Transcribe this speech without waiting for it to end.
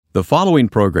The following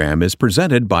program is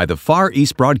presented by the Far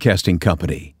East Broadcasting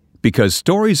Company because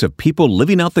stories of people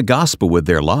living out the gospel with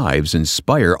their lives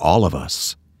inspire all of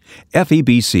us.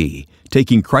 FEBC,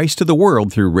 taking Christ to the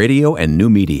world through radio and new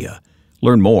media.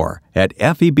 Learn more at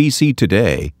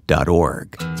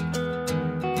febctoday.org.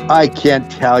 I can't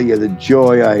tell you the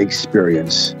joy I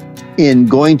experience in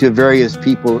going to various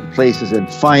places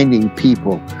and finding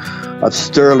people of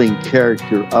sterling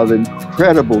character, of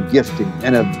incredible gifting,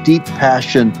 and of deep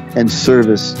passion and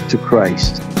service to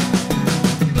Christ.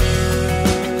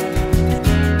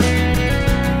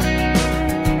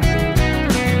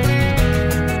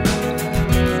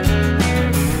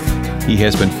 He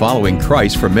has been following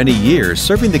Christ for many years,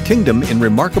 serving the kingdom in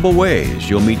remarkable ways.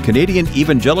 You'll meet Canadian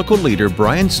evangelical leader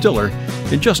Brian Stiller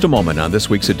in just a moment on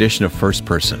this week's edition of First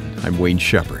Person. I'm Wayne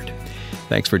Shepherd.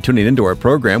 Thanks for tuning into our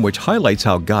program, which highlights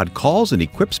how God calls and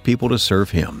equips people to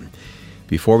serve Him.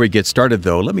 Before we get started,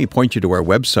 though, let me point you to our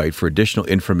website for additional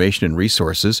information and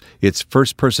resources. It's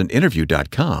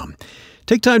firstpersoninterview.com.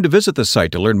 Take time to visit the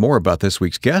site to learn more about this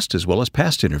week's guest as well as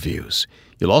past interviews.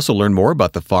 You'll also learn more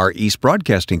about the Far East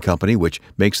Broadcasting Company, which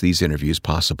makes these interviews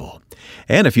possible.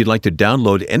 And if you'd like to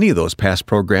download any of those past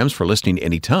programs for listening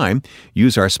anytime,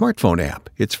 use our smartphone app.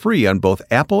 It's free on both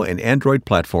Apple and Android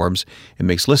platforms and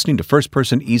makes listening to First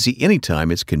Person easy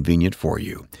anytime it's convenient for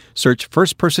you. Search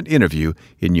First Person Interview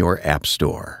in your app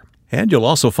store. And you'll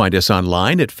also find us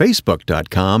online at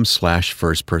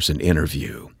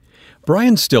facebook.com/firstpersoninterview.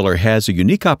 Brian Stiller has a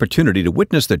unique opportunity to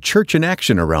witness the church in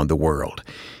action around the world.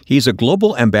 He's a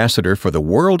global ambassador for the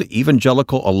World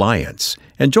Evangelical Alliance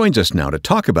and joins us now to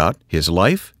talk about his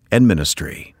life and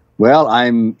ministry. Well,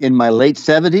 I'm in my late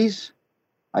 70s.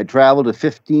 I travel to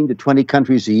 15 to 20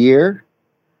 countries a year.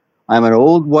 I'm an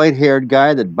old white-haired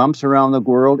guy that bumps around the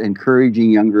world encouraging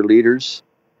younger leaders,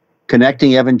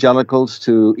 connecting evangelicals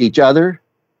to each other,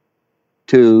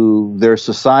 to their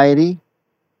society,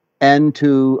 and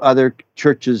to other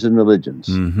churches and religions,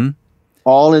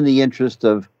 all in the interest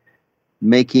of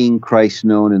making Christ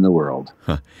known in the world.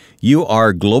 You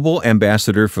are Global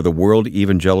Ambassador for the World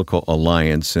Evangelical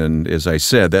Alliance, and as I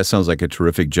said, that sounds like a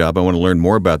terrific job. I want to learn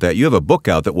more about that. You have a book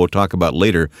out that we'll talk about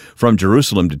later, From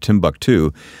Jerusalem to Timbuktu,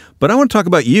 but I want to talk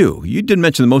about you. You didn't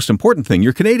mention the most important thing.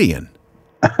 You're Canadian.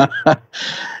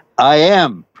 I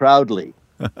am, proudly.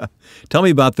 Tell me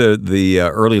about the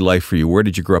early life for you. Where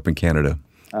did you grow up in Canada?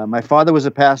 My father was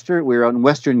a pastor. We were out in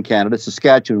Western Canada,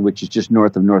 Saskatchewan, which is just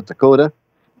north of North Dakota.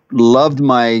 It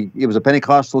was a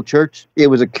Pentecostal church. It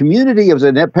was a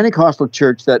Pentecostal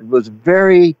church that was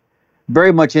very,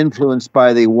 very much influenced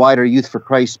by the wider Youth for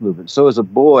Christ movement. So as a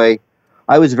boy,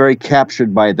 I was very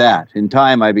captured by that. In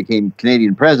time, I became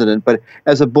Canadian president, but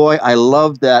as a boy, I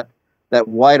loved that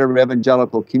wider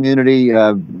evangelical community,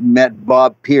 met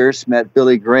Bob Pierce, met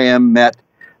Billy Graham, met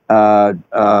a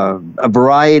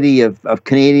variety of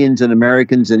Canadians and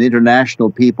Americans and international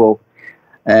people,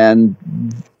 and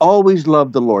always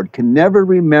loved the Lord. Can never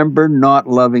remember not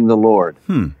loving the Lord.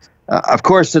 Of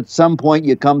course, at some point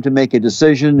you come to make a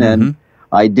decision, and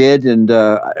I did, and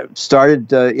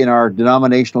started in our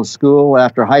denominational school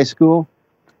after high school.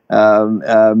 We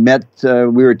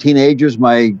were teenagers.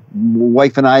 My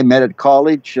wife and I met at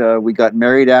college. We got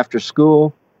married after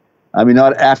school. I mean,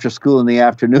 not after school in the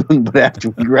afternoon, but after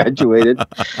we graduated.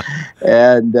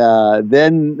 And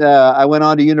then I went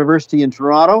on to university in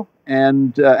Toronto.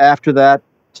 And after that,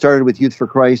 started with Youth for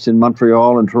Christ in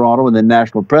Montreal and Toronto, and then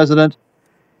national president.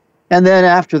 And then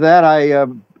after that, I,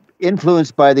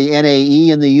 influenced by the NAE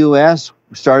in the U.S.,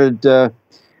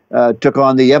 took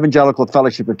on the Evangelical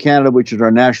Fellowship of Canada, which is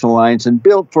our national alliance, and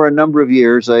built for a number of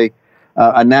years a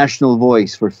national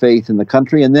voice for faith in the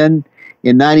country. And then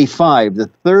in 95, the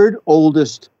third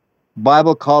oldest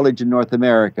Bible college in North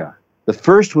America.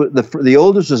 The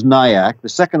oldest was Nyack, the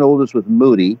second oldest was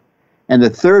Moody, and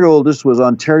the third oldest was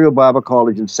Ontario Bible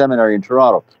College and Seminary in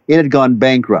Toronto. It had gone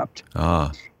bankrupt.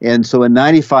 And so in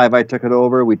 95, I took it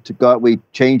over. We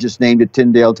changed its name to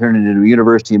Tyndale, turned it into a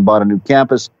university and bought a new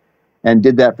campus, and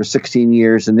did that for 16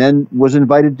 years, and then was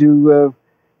invited to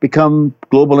become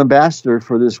global ambassador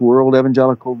for this world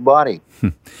evangelical body.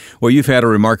 Well, you've had a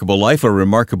remarkable life, a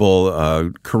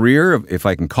remarkable career, if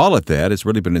I can call it that. It's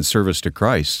really been in service to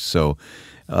Christ. So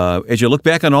as you look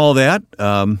back on all that,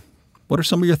 what are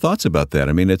some of your thoughts about that?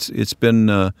 I mean, it's been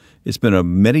a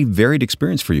many varied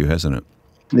experience for you, hasn't it?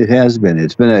 It has been.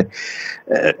 It's been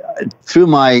through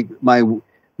my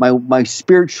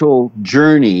spiritual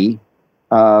journey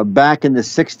back in the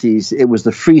 60s, it was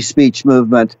the free speech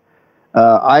movement.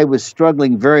 I was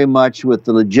struggling very much with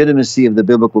the legitimacy of the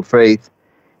biblical faith.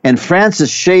 And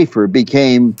Francis Schaeffer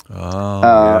became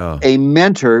a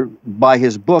mentor by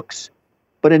his books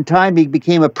But in time, he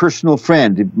became a personal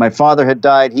friend. My father had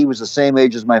died. He was the same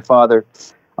age as my father.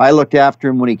 I looked after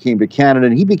him when he came to Canada,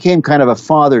 and he became kind of a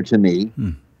father to me.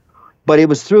 But it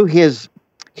was through his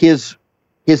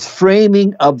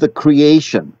framing of the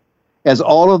creation as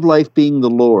all of life being the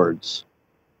Lord's,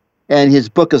 and his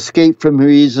book Escape from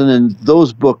Reason, and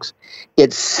those books,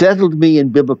 it settled me in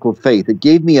biblical faith. It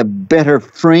gave me a better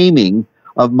framing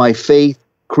of my faith,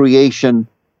 creation,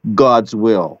 God's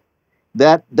will.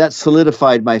 That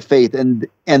solidified my faith, and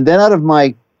then out of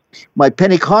my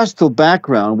Pentecostal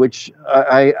background, which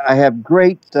I have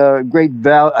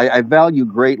I value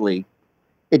greatly,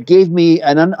 it gave me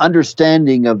an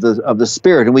understanding of the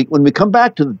Spirit. And when we come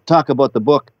back to talk about the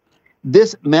book,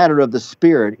 this matter of the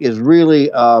Spirit is really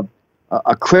a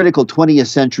critical 20th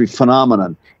century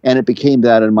phenomenon, and it became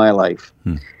that in my life.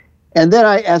 And then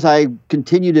as I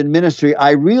continued in ministry,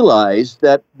 I realized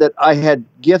that I had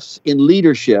gifts in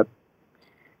leadership,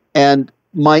 and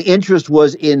my interest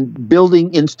was in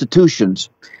building institutions.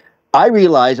 I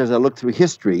realized as I looked through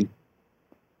history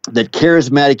that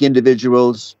charismatic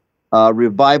individuals,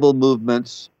 revival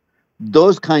movements,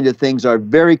 those kind of things are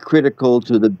very critical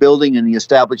to the building and the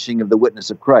establishing of the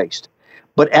witness of Christ.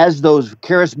 But as those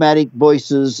charismatic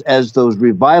voices, as those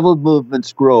revival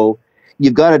movements grow,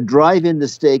 you've got to drive in the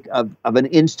stake of an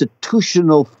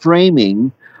institutional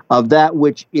framing of that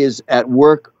which is at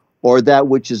work or that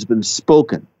which has been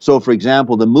spoken. So, for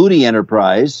example, the Moody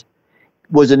Enterprise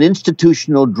was an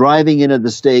institutional driving into the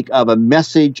stake of a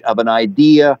message, of an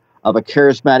idea, of a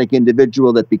charismatic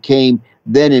individual that became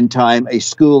then in time a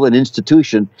school, an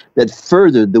institution that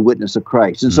furthered the witness of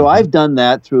Christ. And so I've done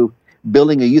that through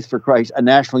building a Youth for Christ, a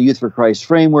National Youth for Christ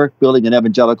framework, building an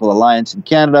Evangelical Alliance in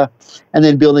Canada, and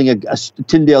then building a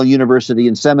Tyndale University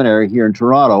and Seminary here in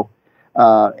Toronto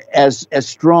as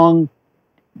strong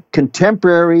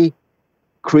contemporary,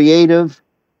 creative,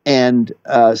 and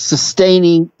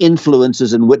sustaining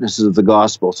influences and witnesses of the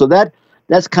gospel. So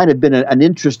that's kind of been an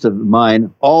interest of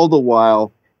mine, all the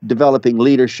while developing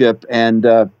leadership and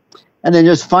then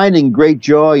just finding great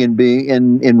joy in being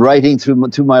in writing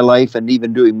through my life, and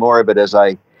even doing more of it as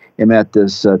I am at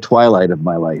this twilight of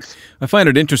my life. I find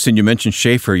it interesting you mentioned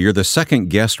Schaeffer. You're the second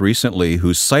guest recently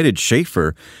who cited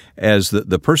Schaeffer as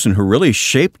the person who really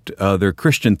shaped their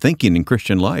Christian thinking and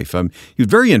Christian life. He was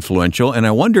very influential, and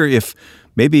I wonder if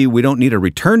maybe we don't need a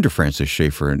return to Francis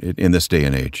Schaeffer in this day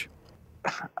and age.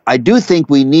 I do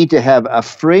think we need to have a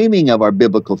framing of our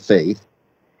biblical faith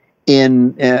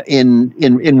in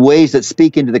ways that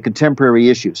speak into the contemporary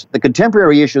issues. The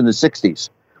contemporary issue in the 60s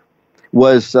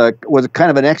was a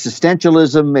kind of an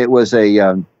existentialism. It was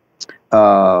you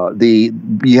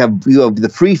have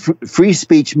the free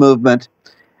speech movement,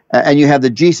 and you have the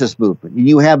Jesus movement.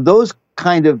 You have those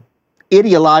kind of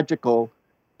ideological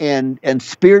and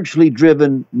spiritually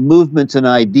driven movements and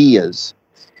ideas.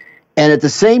 And at the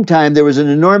same time, there was an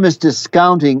enormous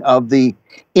discounting of the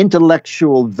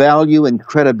intellectual value and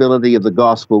credibility of the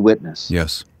gospel witness.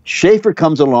 Yes. Schaeffer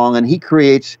comes along and he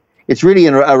creates, it's really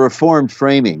a reformed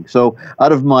framing. So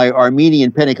out of my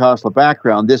Armenian Pentecostal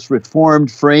background, this reformed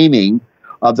framing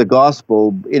of the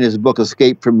gospel in his book,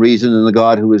 Escape from Reason and the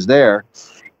God Who Is There,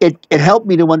 it helped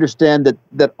me to understand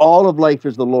that all of life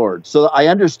is the Lord. So I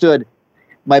understood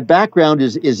my background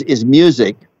is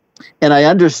music, and I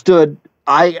understood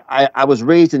I was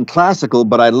raised in classical,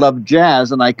 but I loved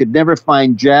jazz, and I could never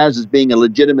find jazz as being a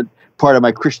legitimate part of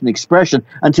my Christian expression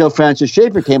until Francis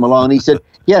Schaeffer came along and he said,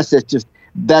 yes, it's just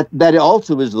that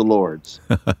also is the Lord's.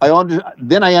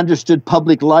 Then I understood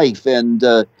public life and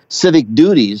civic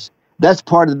duties. That's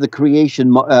part of the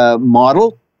creation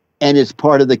model, and it's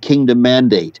part of the kingdom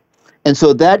mandate. And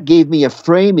so that gave me a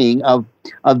framing of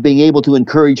being able to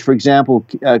encourage, for example,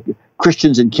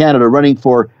 Christians in Canada running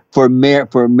for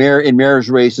mayor in mayor's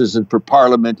races and for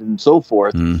parliament and so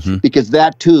forth, because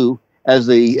that too, as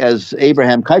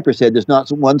Abraham Kuyper said, there's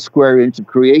not one square inch of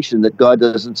creation that God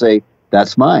doesn't say,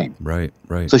 that's mine. Right.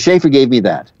 So Schaeffer gave me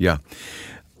that. Yeah.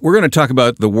 We're going to talk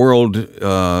about the world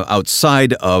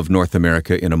outside of North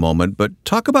America in a moment, but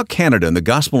talk about Canada and the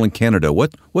gospel in Canada.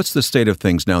 What's the state of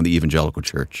things now in the evangelical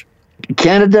church?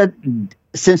 Canada,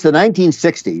 since the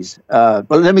 1960s,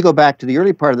 let me go back to the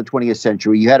early part of the 20th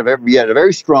century. You had a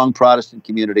very strong Protestant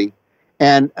community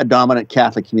and a dominant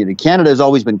Catholic community. Canada has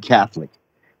always been Catholic.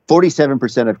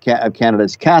 47% of Canada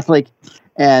is Catholic,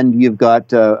 and you've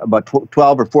got about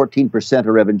 12 or 14%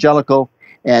 are evangelical,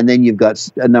 and then you've got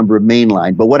a number of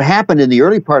mainline. But what happened in the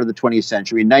early part of the 20th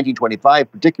century, in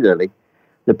 1925 particularly,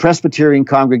 the Presbyterian,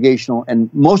 Congregational, and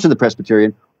most of the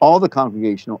Presbyterian, all the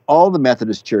Congregational, all the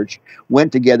Methodist Church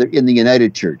went together in the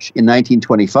United Church in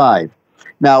 1925.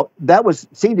 Now, that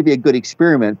seemed to be a good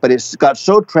experiment, but it's got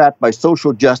so trapped by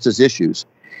social justice issues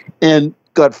and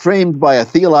got framed by a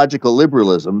theological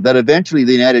liberalism that eventually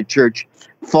the United Church,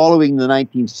 following the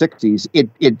 1960s,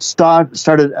 it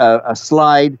started a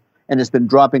slide, and it's been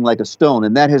dropping like a stone.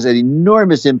 And that has an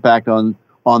enormous impact on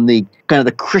the kind of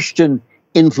the Christian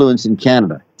influence in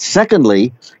Canada.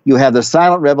 Secondly, you have the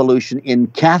silent revolution in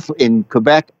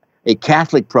Quebec, a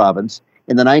Catholic province,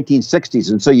 in the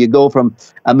 1960s. And so you go from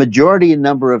a majority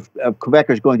number of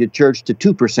Quebecers going to church to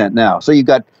 2% now. So you've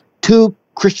got two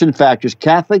Christian factors,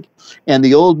 Catholic and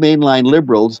the old mainline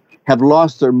liberals, have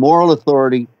lost their moral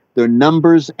authority, their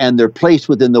numbers, and their place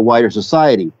within the wider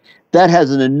society. That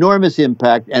has an enormous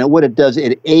impact, and what it does,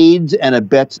 it aids and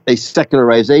abets a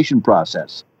secularization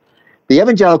process. The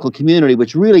evangelical community,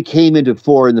 which really came into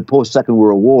fore in the post-Second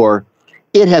World War,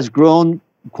 it has grown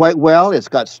quite well. It's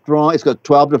got 12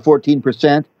 to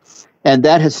 14%, and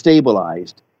that has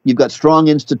stabilized. You've got strong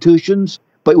institutions,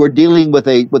 but we're dealing with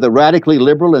a radically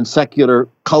liberal and secular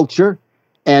culture,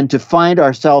 and to find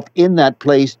ourselves in that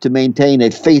place to maintain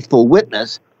a faithful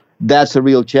witness, that's a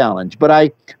real challenge. But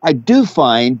I do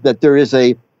find that there is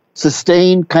a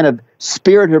sustained kind of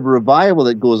spirit of revival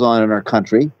that goes on in our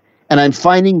country, and I'm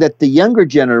finding that the younger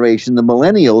generation, the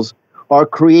millennials, are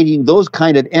creating those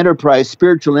kind of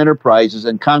spiritual enterprises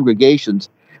and congregations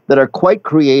that are quite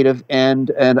creative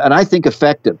and I think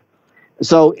effective.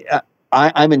 So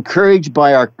I'm encouraged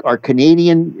by our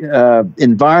Canadian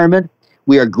environment.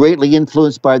 We are greatly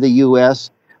influenced by the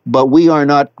U.S., but we are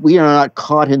not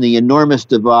caught in the enormous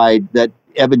divide that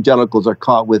evangelicals are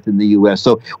caught with in the U.S.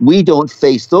 So we don't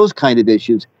face those kind of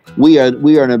issues. We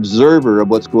are an observer of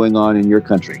what's going on in your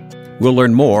country. We'll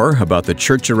learn more about the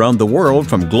church around the world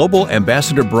from Global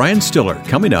Ambassador Brian Stiller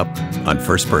coming up on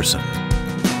First Person.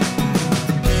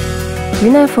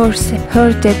 When I first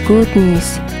heard the good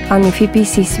news on the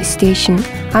FBC station,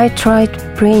 I tried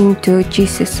praying to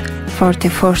Jesus for the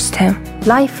first time.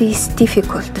 Life is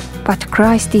difficult, but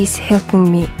Christ is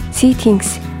helping me see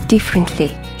things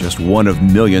differently. Just one of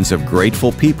millions of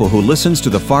grateful people who listens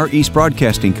to the Far East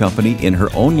Broadcasting Company in her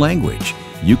own language.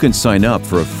 You can sign up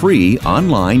for a free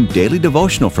online daily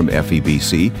devotional from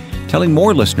FEBC, telling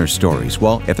more listener stories,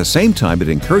 while at the same time it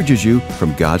encourages you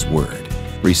from God's Word.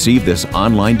 Receive this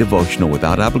online devotional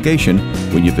without obligation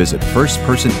when you visit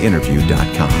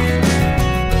firstpersoninterview.com.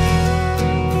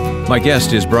 My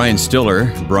guest is Brian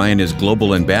Stiller. Brian is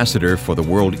Global Ambassador for the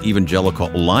World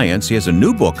Evangelical Alliance. He has a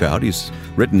new book out. He's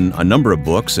written a number of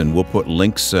books, and we'll put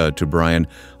links to Brian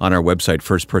on our website,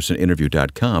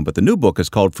 firstpersoninterview.com. But the new book is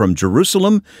called From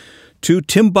Jerusalem to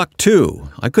Timbuktu.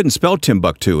 I couldn't spell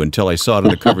Timbuktu until I saw it on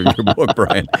the cover of your book,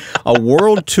 Brian. A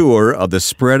world tour of the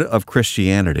spread of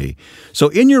Christianity. So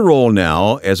in your role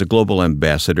now as a global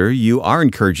ambassador, you are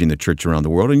encouraging the church around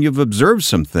the world, and you've observed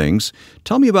some things.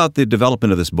 Tell me about the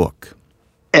development of this book.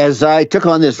 As I took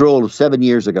on this role 7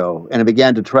 years ago and I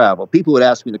began to travel, people would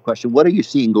ask me the question, what are you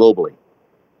seeing globally?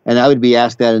 And I would be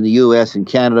asked that in the U.S. and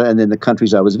Canada and then the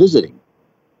countries I was visiting.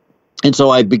 And so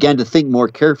I began to think more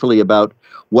carefully about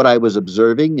what I was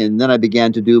observing, and then I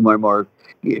began to do more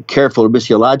careful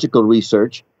missiological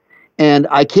research. And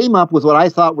I came up with what I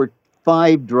thought were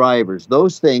 5 drivers,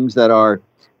 those things that are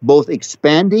both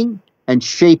expanding and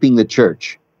shaping the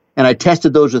church. And I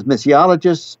tested those with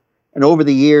missiologists, and over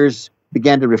the years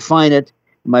began to refine it.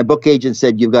 My book agent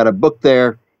said, "You've got a book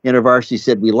there." InterVarsity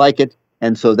said, "We like it."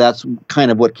 And so that's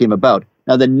kind of what came about.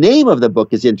 Now, the name of the book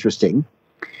is interesting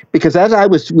because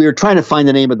we were trying to find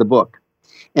the name of the book.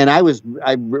 And I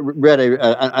read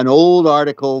an old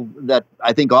article that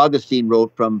I think Augustine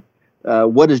wrote from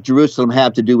what does Jerusalem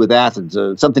have to do with Athens,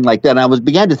 something like that. And I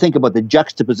began to think about the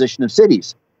juxtaposition of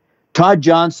cities. Todd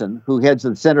Johnson, who heads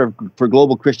the Center for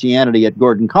Global Christianity at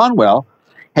Gordon Conwell,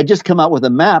 had just come out with a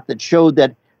map that showed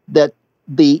that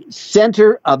the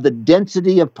center of the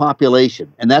density of population,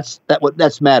 and that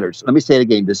matters. Let me say it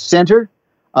again. The center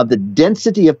of the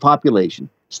density of population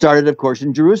started, of course,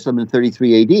 in Jerusalem in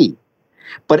 33 AD.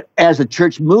 But as the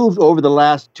church moved over the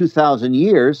last 2,000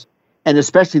 years, and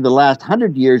especially the last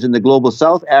 100 years in the global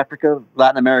South, Africa,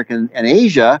 Latin America, and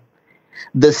Asia,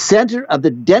 the center of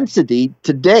the density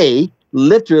today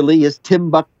literally is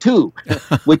Timbuktu,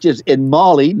 which is in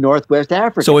Mali, Northwest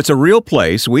Africa. So it's a real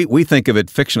place. We think of it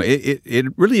fictional. It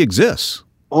really exists.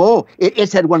 Oh,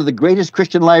 it's had one of the greatest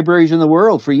Christian libraries in the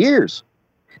world for years.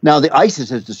 Now, the ISIS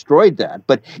has destroyed that,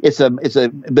 but it's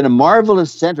been a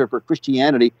marvelous center for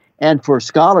Christianity and for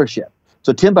scholarship.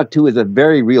 So Timbuktu is a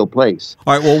very real place.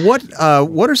 All right. Well,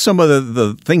 what are some of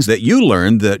the things that you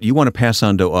learned that you want to pass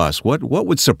on to us? What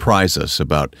would surprise us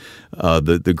about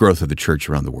the growth of the church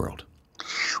around the world?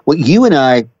 Well, you and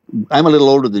I I'm a little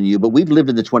older than you, but we've lived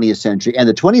in the 20th century, and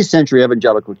the 20th century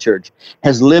evangelical church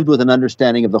has lived with an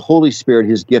understanding of the Holy Spirit,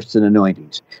 his gifts and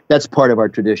anointings. That's part of our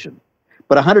tradition.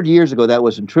 But 100 years ago, that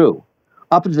wasn't true.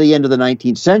 Up until the end of the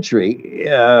 19th century,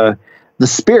 the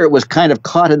Spirit was kind of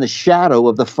caught in the shadow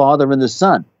of the Father and the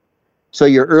Son. So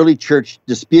your early church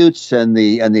disputes and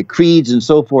the creeds and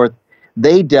so forth,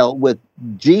 they dealt with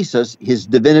Jesus, his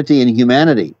divinity and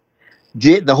humanity.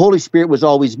 The Holy Spirit was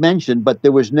always mentioned, but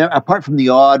there was never, apart from the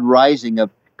odd rising of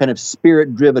kind of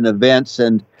spirit-driven events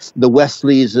and the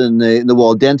Wesleys and the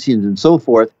Waldensians and so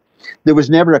forth, there was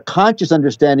never a conscious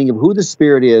understanding of who the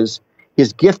Spirit is,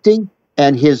 his gifting,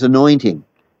 and his anointing.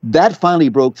 That finally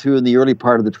broke through in the early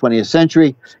part of the 20th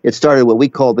century. It started what we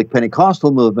call the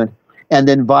Pentecostal movement, and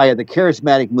then via the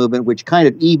charismatic movement, which kind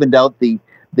of evened out the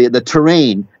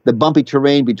terrain, the bumpy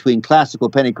terrain between classical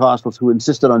Pentecostals who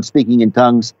insisted on speaking in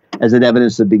tongues as an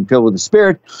evidence of being filled with the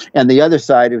Spirit, and the other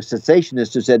side of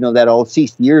cessationists who said, no, that all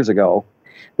ceased years ago.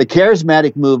 The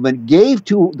charismatic movement gave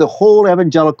to the whole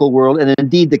evangelical world, and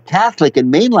indeed the Catholic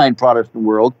and mainline Protestant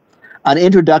world, an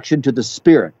introduction to the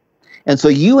Spirit. And so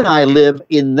you and I live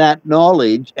in that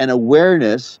knowledge and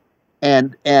awareness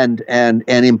and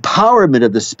empowerment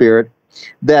of the Spirit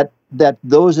that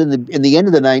those in the end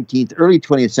of the 19th, early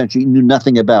 20th century knew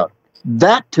nothing about.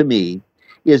 That, to me,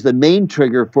 is the main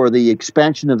trigger for the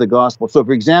expansion of the gospel. So,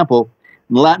 for example,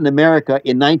 in Latin America,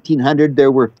 in 1900,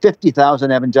 there were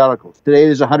 50,000 evangelicals. Today,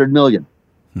 there's 100 million.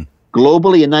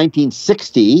 Globally, in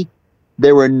 1960,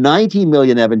 there were 90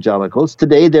 million evangelicals.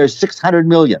 Today, there's 600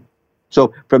 million. So,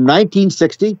 from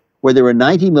 1960, where there were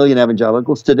 90 million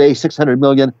evangelicals, today, 600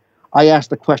 million, I ask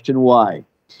the question, why?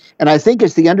 And I think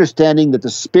it's the understanding that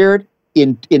the Spirit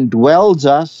indwells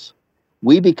us.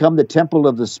 We become the temple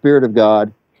of the Spirit of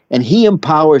God, and he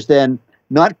empowers then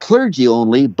not clergy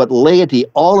only, but laity,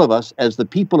 all of us as the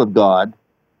people of God,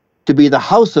 to be the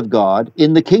house of God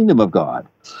in the kingdom of God.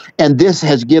 And this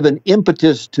has given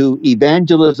impetus to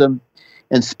evangelism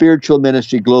and spiritual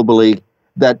ministry globally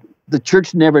that the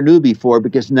church never knew before,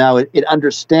 because now it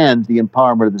understands the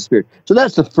empowerment of the Spirit. So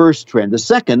that's the first trend. The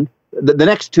second, the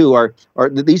next two are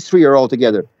these three are all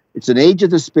together. It's an age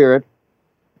of the Spirit.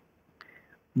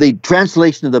 The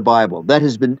translation of the Bible, that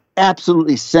has been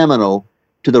absolutely seminal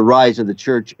to the rise of the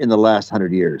church in the last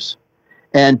 100 years.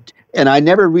 And I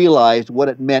never realized what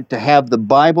it meant to have the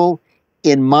Bible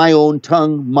in my own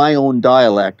tongue, my own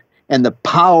dialect, and the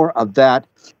power of that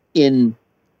in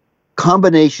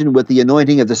combination with the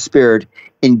anointing of the Spirit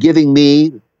in giving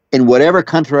me, in whatever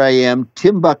country I am,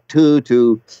 Timbuktu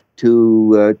to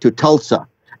Tulsa.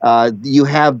 You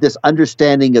have this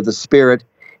understanding of the Spirit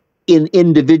in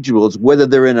individuals, whether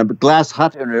they're in a glass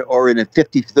hut or in a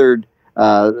 53rd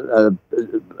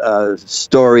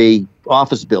story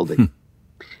office building.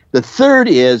 The third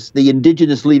is the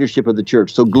indigenous leadership of the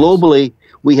church. So globally,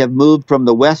 we have moved from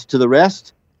the West to the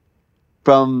rest,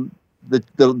 from the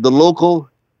local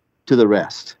to the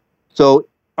rest. So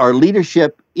our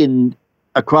leadership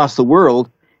across the world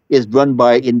is run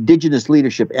by indigenous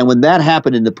leadership. And when that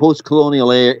happened in the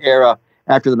post-colonial era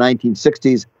after the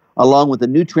 1960s, along with the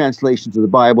new translations of the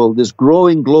Bible, this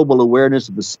growing global awareness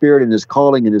of the Spirit and his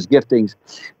calling and his giftings,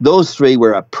 those three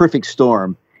were a perfect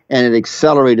storm, and it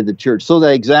accelerated the church. So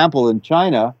that example in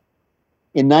China,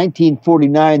 in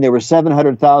 1949, there were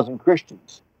 700,000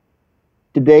 Christians.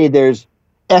 Today, there's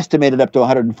estimated up to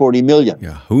 140 million.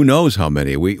 Yeah, who knows how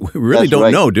many? We really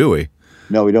don't know, do we?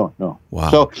 No, we don't. No. Wow.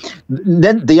 So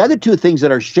then the other two things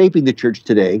that are shaping the church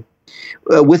today,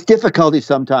 with difficulty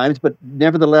sometimes, but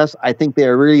nevertheless, I think they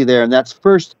are really there. And that's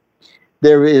first,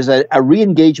 there is a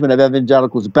re-engagement of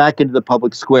evangelicals back into the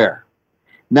public square.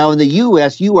 Now, in the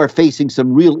U.S., you are facing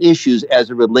some real issues as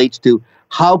it relates to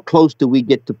how close do we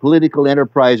get to political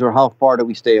enterprise or how far do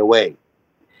we stay away.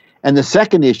 And the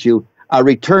second issue, a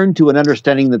return to an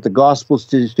understanding that the gospel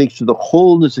speaks to the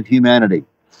wholeness of humanity,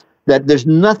 that there's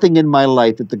nothing in my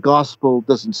life that the gospel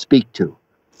doesn't speak to.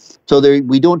 So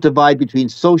we don't divide between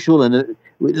social and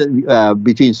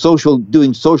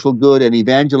doing social good and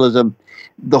evangelism.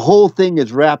 The whole thing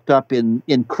is wrapped up in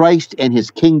Christ and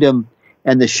his kingdom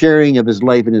and the sharing of his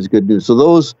life and his good news. So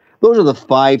those are the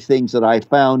five things that I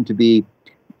found to be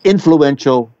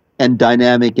influential and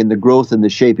dynamic in the growth and the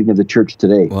shaping of the church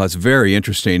today. Well, that's very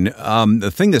interesting.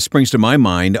 The thing that springs to my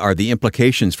mind are the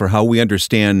implications for how we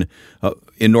understand,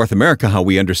 in North America, how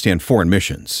we understand foreign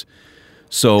missions.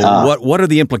 So what are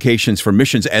the implications for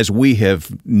missions as we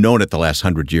have known it the last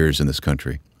 100 years in this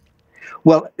country?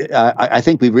 Well, I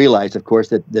think we've realized, of course,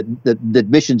 that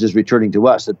missions is returning to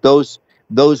us, that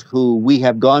those who we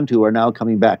have gone to are now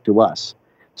coming back to us.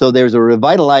 So there's a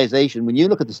revitalization. When you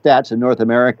look at the stats in North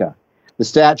America, the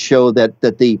stats show that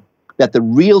that the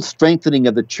real strengthening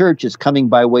of the church is coming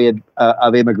by way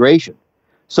of immigration.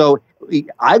 So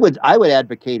I would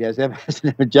advocate as an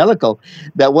evangelical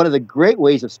that one of the great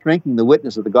ways of strengthening the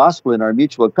witness of the gospel in our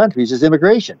mutual countries is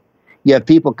immigration. You have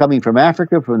people coming from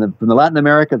Africa, from the Latin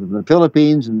America, from the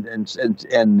Philippines,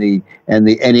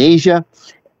 and Asia.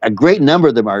 A great number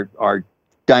of them are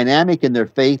dynamic in their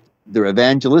faith. They're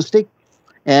evangelistic,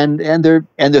 and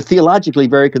they're theologically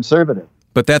very conservative.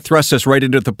 But that thrusts us right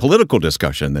into the political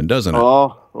discussion, then, doesn't it?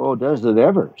 Oh, does it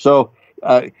ever? So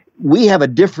we have a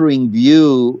differing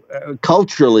view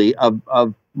culturally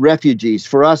of refugees.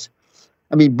 For us,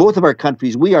 I mean, both of our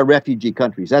countries, we are refugee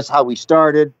countries. That's how we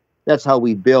started. That's how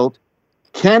we built.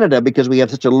 Canada, because we have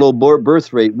such a low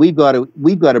birth rate, we've got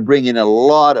to bring in a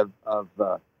lot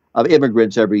of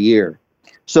immigrants every year.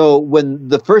 So when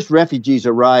the first refugees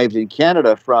arrived in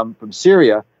Canada from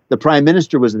Syria, the Prime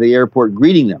Minister was at the airport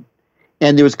greeting them.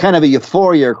 And there was kind of a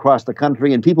euphoria across the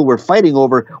country, and people were fighting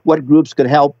over what groups could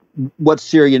help what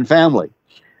Syrian family.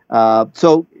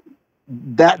 So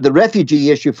that the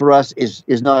refugee issue for us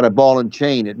is not a ball and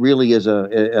chain. It really is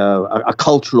a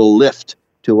cultural lift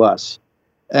to us.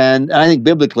 And I think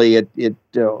biblically,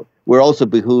 we're also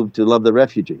behooved to love the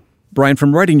refugee. Brian,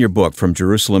 from writing your book, From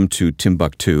Jerusalem to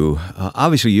Timbuktu,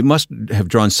 obviously you must have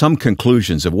drawn some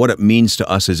conclusions of what it means to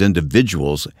us as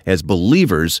individuals, as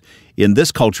believers in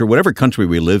this culture, whatever country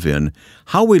we live in,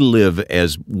 how we live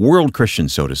as world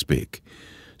Christians, so to speak.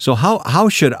 So how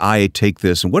should I take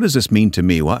this, and what does this mean to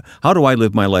me? How do I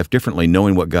live my life differently,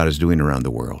 knowing what God is doing around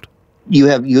the world? You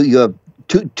have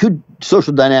two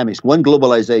social dynamics. One,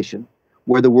 globalization,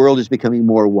 where the world is becoming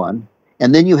more one.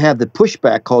 And then you have the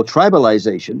pushback called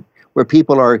tribalization, where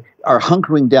people are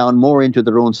hunkering down more into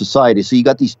their own society. So you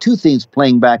got these two things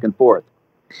playing back and forth.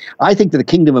 I think that the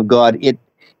kingdom of God, it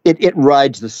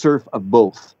rides the surf of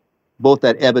both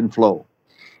that ebb and flow.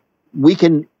 We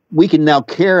can now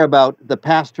care about the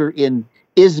pastor in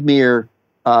Izmir,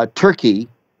 Turkey,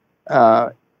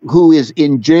 who is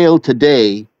in jail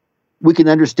today. We can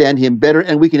understand him better,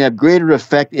 and we can have greater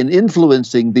effect in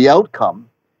influencing the outcome,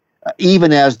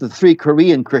 even as the 3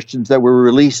 Korean Christians that were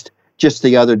released just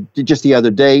the other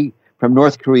day from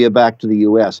North Korea back to the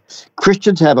U.S.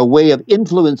 Christians have a way of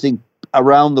influencing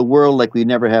around the world like we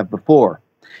never have before.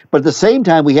 But at the same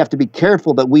time, we have to be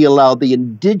careful that we allow the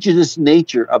indigenous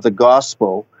nature of the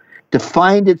gospel to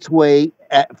find its way,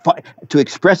 to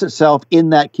express itself in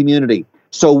that community.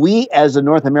 So we, as a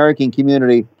North American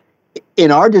community, in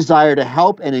our desire to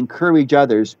help and encourage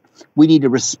others, we need to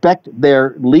respect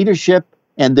their leadership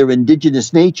and their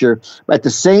indigenous nature, but at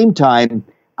the same time,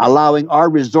 allowing our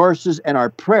resources and our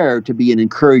prayer to be an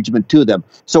encouragement to them.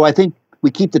 So I think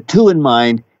we keep the two in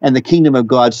mind, and the kingdom of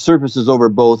God surfaces over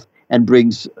both and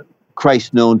brings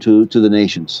Christ known to the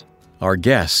nations. Our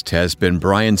guest has been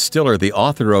Brian Stiller, the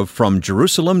author of From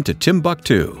Jerusalem to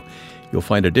Timbuktu. You'll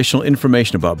find additional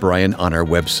information about Brian on our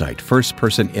website,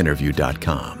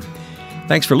 firstpersoninterview.com.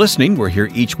 Thanks for listening. We're here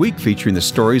each week featuring the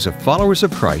stories of followers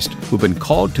of Christ who've been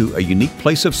called to a unique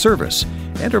place of service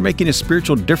and are making a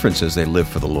spiritual difference as they live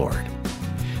for the Lord.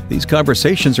 These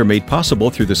conversations are made possible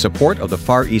through the support of the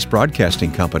Far East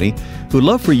Broadcasting Company, who'd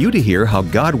love for you to hear how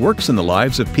God works in the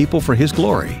lives of people for His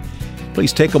glory.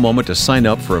 Please take a moment to sign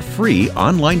up for a free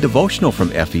online devotional from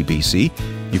FEBC.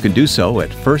 You can do so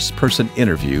at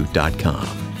firstpersoninterview.com.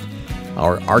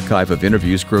 Our archive of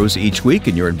interviews grows each week,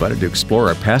 and you're invited to explore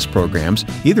our past programs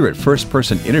either at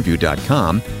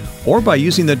firstpersoninterview.com or by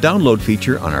using the download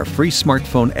feature on our free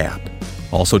smartphone app.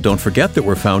 Also, don't forget that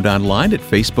we're found online at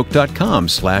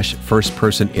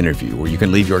facebook.com/firstpersoninterview, where you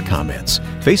can leave your comments.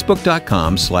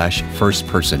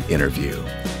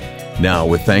 facebook.com/firstpersoninterview. Now,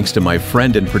 with thanks to my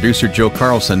friend and producer Joe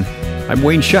Carlson, I'm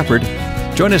Wayne Shepherd.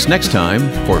 Join us next time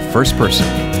for First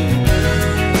Person.